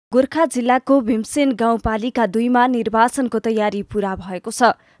गोर्खा जिल्लाको भीमसेन गाउँपालिका 2 मा निर्वाचनको तयारी पूरा भएको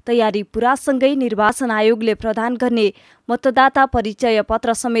छ। तयारी पूरासँगै निर्वाचन आयोगले प्रदान गर्ने मतदाता परिचय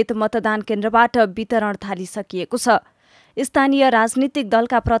पत्र समेत मतदान केन्द्रबाट वितरण थालिसकिएको छ। स्थानीय राजनीतिक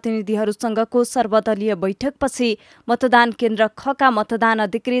दलका प्रतिनिधिहरूसँगको सर्वदलीय बैठकपछि मतदान केन्द्र खका मतदान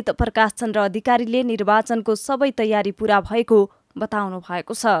अधिकृत प्रकाश चन्द्र अधिकारीले निर्वाचनको सबै तयारी पूरा भएको बताउनु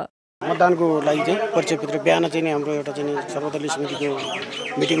भएको छ। मतदानको लागि चाहिँ परिचय पत्र बिहान चाहिँ हाम्रो एउटा चाहिँ सर्वदलीय समितिको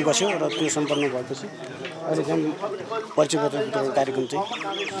मिटिङ बस्यो र त्यो सम्पन्न भएपछि अहिले चाहिँ परिचय पत्र वितरण कार्यक्रम चाहिँ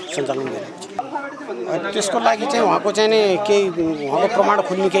सञ्चालन गरिरहेको छ। त्यसको लागि चाहिँ उहाँको चाहिँ नि केही उहाँको प्रमाण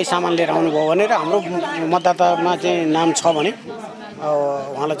खुल्ने केही सामान लिएर आउनुभयो भने र हाम्रो मतदातामा चाहिँ नाम छ भने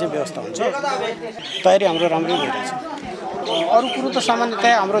उहाँलाई चाहिँ व्यवस्था हुन्छ। तयारी हाम्रो राम्रै भइरहेछ। अरू कुरो त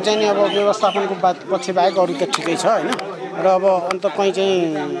सामान्यतया हाम्रो चाहिँ नि अब व्यवस्थापनको पक्ष बाहेक अरू त ठिकै छ होइन। र अब अन्त कहीँ चाहिँ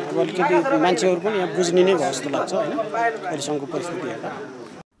अब अलिकति मान्छेहरू पनि यहाँ बुझ्ने नै भयो जस्तो लाग्छ होइन अहिलेसम्मको परिस्थिति हेर्दा।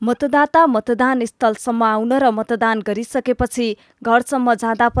 मतदाता मतदान स्थलसम्म आउन र मतदान गरिसकेपछि घरसम्म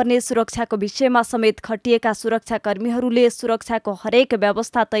जाँदा पर्ने सुरक्षाको विषयमा समेत खटिएका सुरक्षाकर्मीहरूले सुरक्षाको हरेक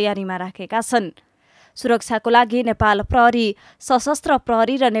व्यवस्था तयारीमा राखेका छन्। सुरक्षाको लागि नेपाल प्रहरी, सशस्त्र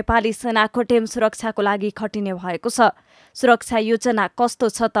प्रहरी र नेपाली सेनाको टिम सुरक्षाको लागि खटिने भएको छ। सुरक्षा योजना कस्तो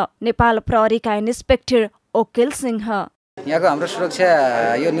छ त? नेपाल प्रहरीका इन्स्पेक्टर ओकेल सिंह। यहाँको हाम्रो सुरक्षा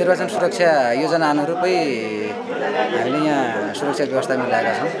यो निर्वाचन सुरक्षा योजना अनुरूपै हामीले यहाँ सुरक्षा व्यवस्था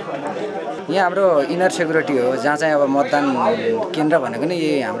मिलाएका छौँ। यहाँ हाम्रो इनर सेक्युरिटी हो, जहाँ चाहिँ अब मतदान केन्द्र भनेको नि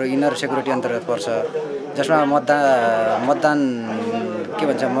यही हाम्रो इनर सेक्युरिटी अन्तर्गत पर्छ, जसमा मतदान के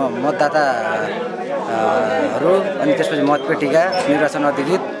भन्छ मतदाताहरू अनि त्यसपछि मतपेटिका, निर्वाचन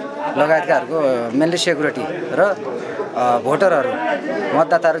अधिकृत लगायतकाहरूको मेनली सेक्युरिटी र भोटरहरू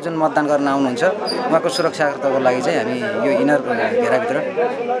मतदाताहरू जुन मतदान गर्न आउनुहुन्छ उहाँको सुरक्षाको लागि चाहिँ हामी यो इनर घेराभित्र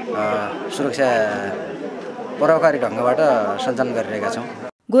सुरक्षा प्रभावकारी ढङ्गबाट सञ्चालन गरिरहेका छौँ।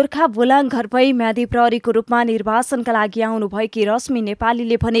 गोर्खा बोलाङ घरपै म्यादी प्रहरीको रूपमा निर्वाचनका लागि आउनुभएकी रश्मि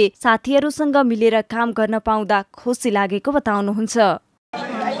नेपालीले भने साथीहरूसँग मिलेर काम गर्न पाउँदा खुसी लागेको बताउनुहुन्छ।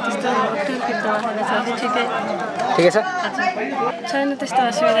 ठिकै छ, छैन त्यस्तो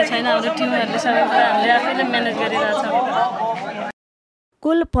असुविधा छैन। हाम्रो टिमहरूले सबै कुरा हामीले आफैले म्यानेज गरिरहेछौँ।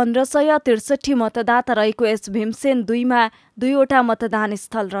 कुल 1563 मतदाता रहेको यस भीमसेन 2 मा 2वटा मतदान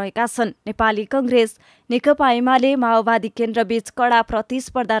स्थल रहेका छन्। नेपाली कांग्रेस, नेकपा एमाले, माओवादी केन्द्रबीच कडा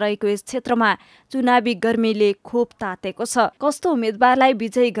प्रतिस्पर्धा रहेको यस क्षेत्रमा चुनावी गर्मीले खोप तातेको छ। कस्तो उम्मेद्वारलाई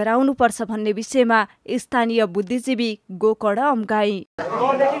विजयी गराउनुपर्छ भन्ने विषयमा स्थानीय बुद्धिजीवी गोकर्ण अम्गाई।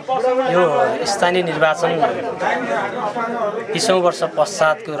 यो स्थानीय निर्वाचन 20औं वर्ष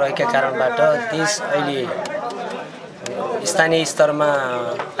पश्चातको रहेका कारणबाट देश अहिले स्थानीय स्तरमा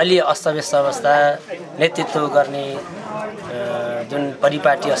अलि अस्तव्यस्त अवस्था, नेतृत्व गर्ने जुन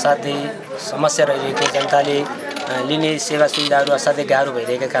परिपाटी असाध्यै समस्या रहिरहेको, जनताले लिने सेवा सुविधाहरू असाध्यै गाह्रो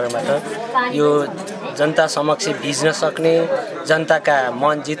भइरहेका कारणबाट यो जनता समक्ष भिज्न सक्ने, जनताका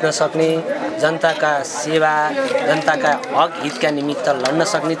मन जित्न सक्ने, जनताका सेवा, जनताका हक हितका निमित्त लड्न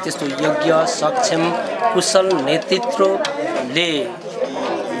सक्ने त्यस्तो योग्य, सक्षम, कुशल नेतृत्वले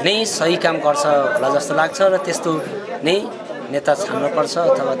नै सही काम गर्छ होला जस्तो लाग्छ र त्यस्तो नै नेता छान्नुपर्छ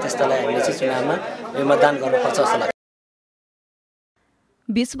अथवा त्यस्तोलाई हामीले चाहिँ चुनावमा मतदान गर्नुपर्छ जस्तो लाग्छ।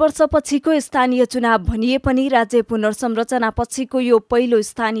 20 वर्षपछिको स्थानीय चुनाव भनिए पनि राज्य पुनर्संरचना पछिको यो पहिलो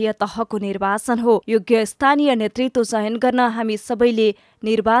स्थानीय तहको निर्वाचन हो। योग्य स्थानीय नेतृत्व चयन गर्न हामी सबैले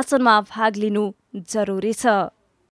निर्वाचनमा भाग लिनु जरुरी छ।